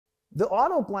The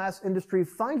auto glass industry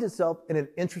finds itself in an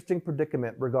interesting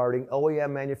predicament regarding OEM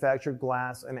manufactured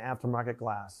glass and aftermarket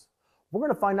glass. We're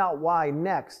going to find out why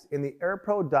next in the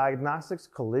AirPro Diagnostics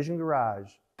Collision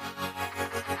Garage.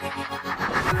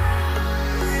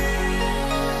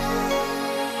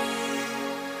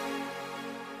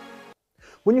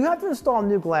 When you have to install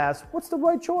new glass, what's the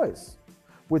right choice?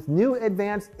 With new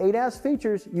advanced ADAS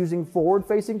features using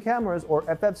forward-facing cameras or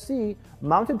FFC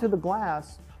mounted to the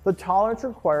glass, the tolerance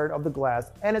required of the glass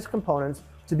and its components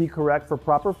to be correct for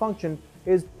proper function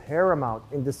is paramount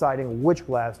in deciding which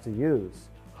glass to use.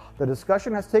 The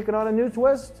discussion has taken on a new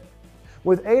twist.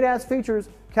 With ADAS features,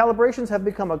 calibrations have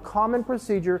become a common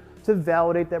procedure to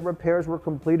validate that repairs were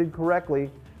completed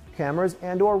correctly, cameras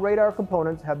and/or radar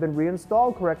components have been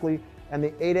reinstalled correctly, and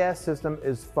the ADAS system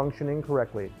is functioning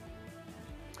correctly.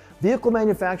 Vehicle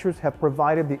manufacturers have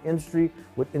provided the industry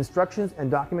with instructions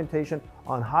and documentation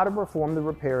on how to perform the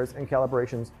repairs and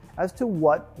calibrations as to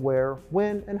what, where,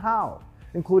 when, and how,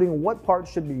 including what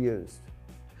parts should be used.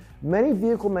 Many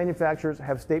vehicle manufacturers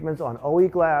have statements on OE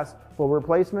glass for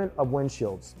replacement of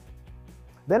windshields.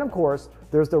 Then, of course,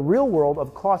 there's the real world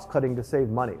of cost cutting to save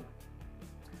money.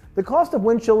 The cost of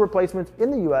windshield replacements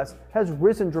in the US has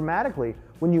risen dramatically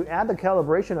when you add the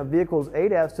calibration of vehicles'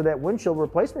 ADAS to that windshield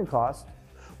replacement cost.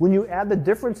 When you add the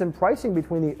difference in pricing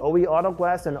between the OE auto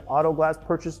glass and auto glass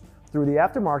purchased through the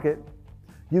aftermarket,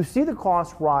 you see the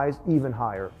cost rise even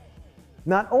higher.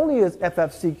 Not only is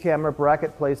FFC camera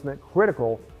bracket placement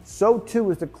critical, so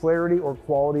too is the clarity or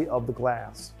quality of the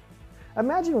glass.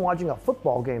 Imagine watching a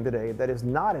football game today that is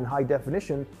not in high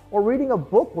definition, or reading a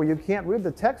book where you can't read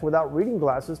the text without reading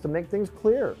glasses to make things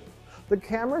clear. The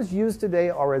cameras used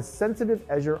today are as sensitive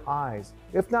as your eyes,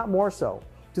 if not more so,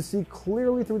 to see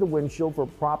clearly through the windshield for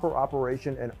proper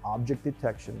operation and object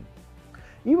detection.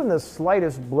 Even the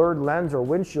slightest blurred lens or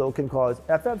windshield can cause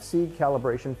FFC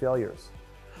calibration failures.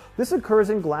 This occurs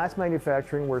in glass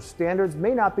manufacturing where standards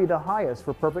may not be the highest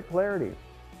for perfect clarity.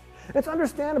 It's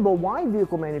understandable why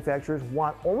vehicle manufacturers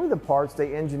want only the parts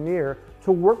they engineer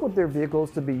to work with their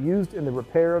vehicles to be used in the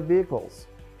repair of vehicles.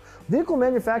 Vehicle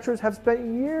manufacturers have spent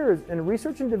years in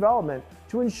research and development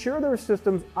to ensure their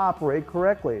systems operate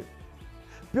correctly.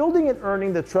 Building and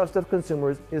earning the trust of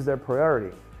consumers is their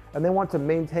priority, and they want to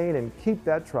maintain and keep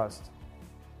that trust.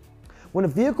 When a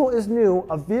vehicle is new,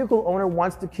 a vehicle owner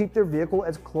wants to keep their vehicle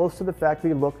as close to the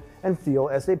factory look and feel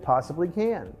as they possibly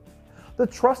can. The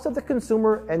trust of the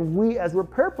consumer and we as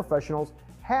repair professionals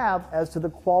have as to the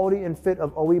quality and fit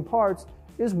of OE parts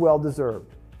is well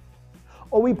deserved.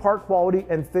 OE part quality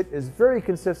and fit is very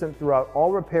consistent throughout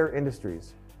all repair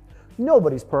industries.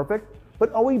 Nobody's perfect, but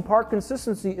OE part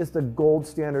consistency is the gold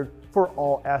standard for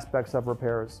all aspects of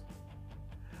repairs.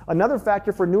 Another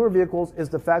factor for newer vehicles is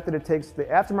the fact that it takes the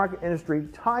aftermarket industry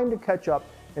time to catch up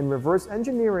in reverse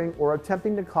engineering or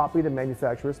attempting to copy the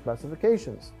manufacturer's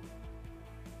specifications.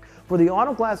 For the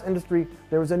auto glass industry,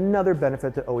 there is another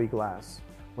benefit to OE glass.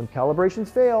 When calibrations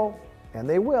fail, and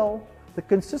they will, the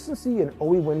consistency in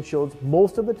OE windshields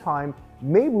most of the time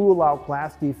may rule out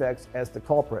glass defects as the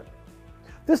culprit.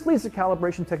 This leads the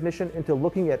calibration technician into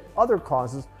looking at other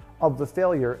causes of the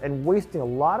failure and wasting a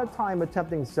lot of time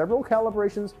attempting several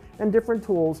calibrations and different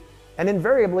tools, and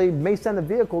invariably may send the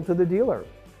vehicle to the dealer.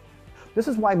 This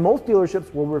is why most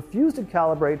dealerships will refuse to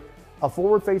calibrate a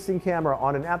forward-facing camera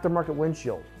on an aftermarket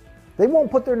windshield. They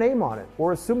won't put their name on it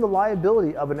or assume the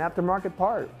liability of an aftermarket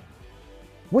part.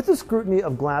 With the scrutiny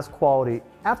of glass quality,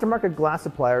 aftermarket glass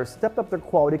suppliers stepped up their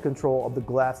quality control of the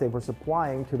glass they were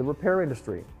supplying to the repair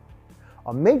industry.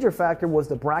 A major factor was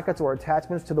the brackets or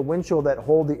attachments to the windshield that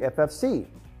hold the FFC.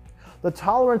 The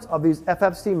tolerance of these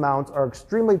FFC mounts are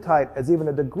extremely tight, as even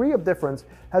a degree of difference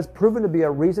has proven to be a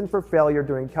reason for failure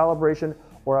during calibration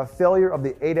or a failure of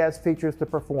the ADAS features to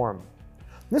perform.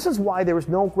 This is why there is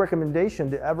no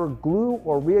recommendation to ever glue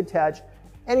or reattach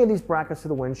any of these brackets to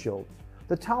the windshield.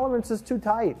 The tolerance is too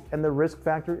tight and the risk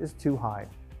factor is too high.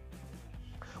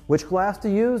 Which glass to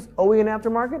use, OE and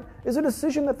aftermarket, is a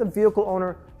decision that the vehicle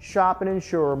owner, shop, and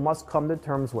insurer must come to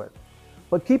terms with.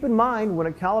 But keep in mind, when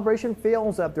a calibration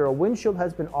fails after a windshield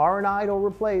has been R&I'd or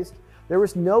replaced, there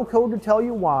is no code to tell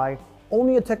you why,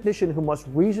 only a technician who must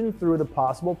reason through the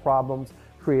possible problems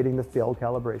creating the failed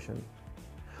calibration.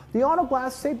 The Auto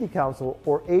Glass Safety Council,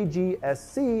 or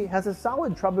AGSC, has a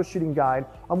solid troubleshooting guide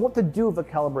on what to do if a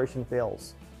calibration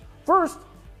fails. First,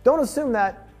 don't assume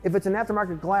that if it's an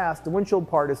aftermarket glass, the windshield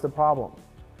part is the problem.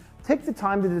 Take the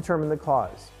time to determine the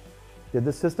cause. Did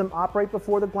the system operate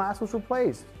before the glass was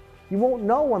replaced? You won't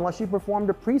know unless you performed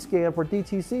a pre-scan for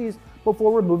DTCs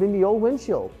before removing the old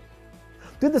windshield.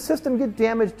 Did the system get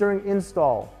damaged during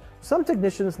install? Some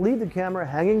technicians leave the camera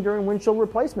hanging during windshield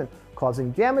replacement,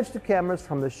 causing damage to cameras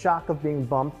from the shock of being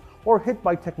bumped or hit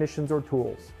by technicians or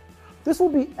tools. This will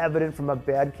be evident from a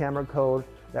bad camera code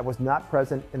that was not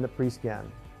present in the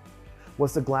pre-scan.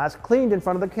 Was the glass cleaned in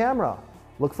front of the camera?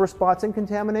 Look for spots in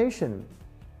contamination.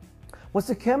 Was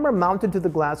the camera mounted to the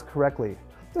glass correctly?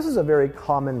 This is a very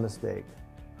common mistake.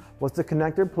 Was the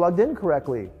connector plugged in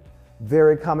correctly?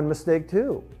 Very common mistake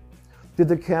too. Did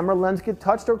the camera lens get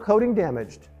touched or coating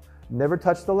damaged? Never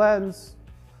touch the lens.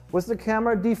 Was the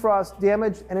camera defrost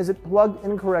damaged and is it plugged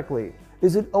in correctly?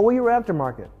 Is it OE or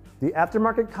aftermarket? The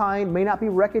aftermarket kind may not be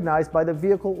recognized by the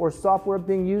vehicle or software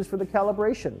being used for the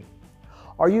calibration.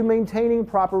 Are you maintaining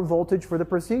proper voltage for the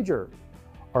procedure?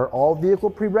 Are all vehicle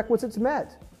prerequisites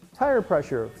met? Tire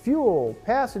pressure, fuel,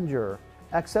 passenger,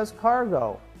 excess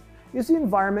cargo. Is the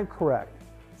environment correct?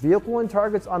 Vehicle and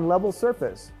targets on level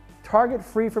surface. Target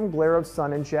free from glare of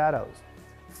sun and shadows.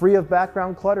 Free of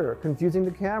background clutter, confusing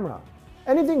the camera.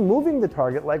 Anything moving the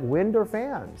target like wind or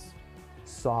fans.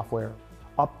 Software.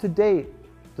 Up to date.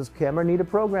 Does camera need a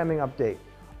programming update?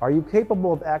 Are you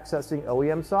capable of accessing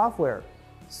OEM software?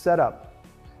 Setup.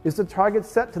 Is the target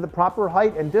set to the proper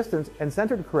height and distance and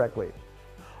centered correctly?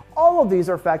 All of these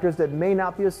are factors that may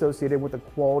not be associated with the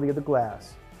quality of the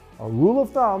glass. A rule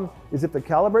of thumb is if the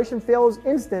calibration fail is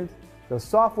instant, the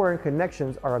software and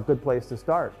connections are a good place to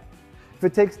start. If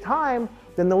it takes time,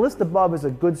 then the list above is a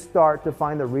good start to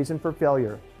find the reason for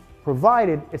failure,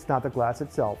 provided it's not the glass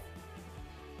itself.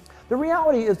 The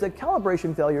reality is that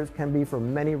calibration failures can be for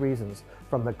many reasons,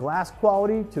 from the glass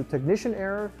quality to technician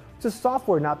error to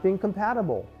software not being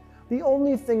compatible. The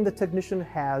only thing the technician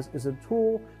has is a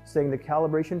tool saying the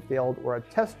calibration failed or a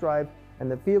test drive and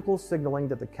the vehicle signaling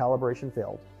that the calibration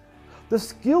failed. The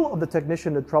skill of the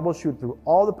technician to troubleshoot through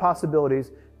all the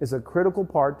possibilities is a critical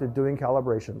part to doing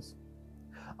calibrations.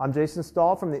 I'm Jason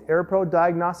Stahl from the AirPro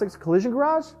Diagnostics Collision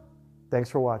Garage. Thanks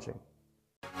for watching.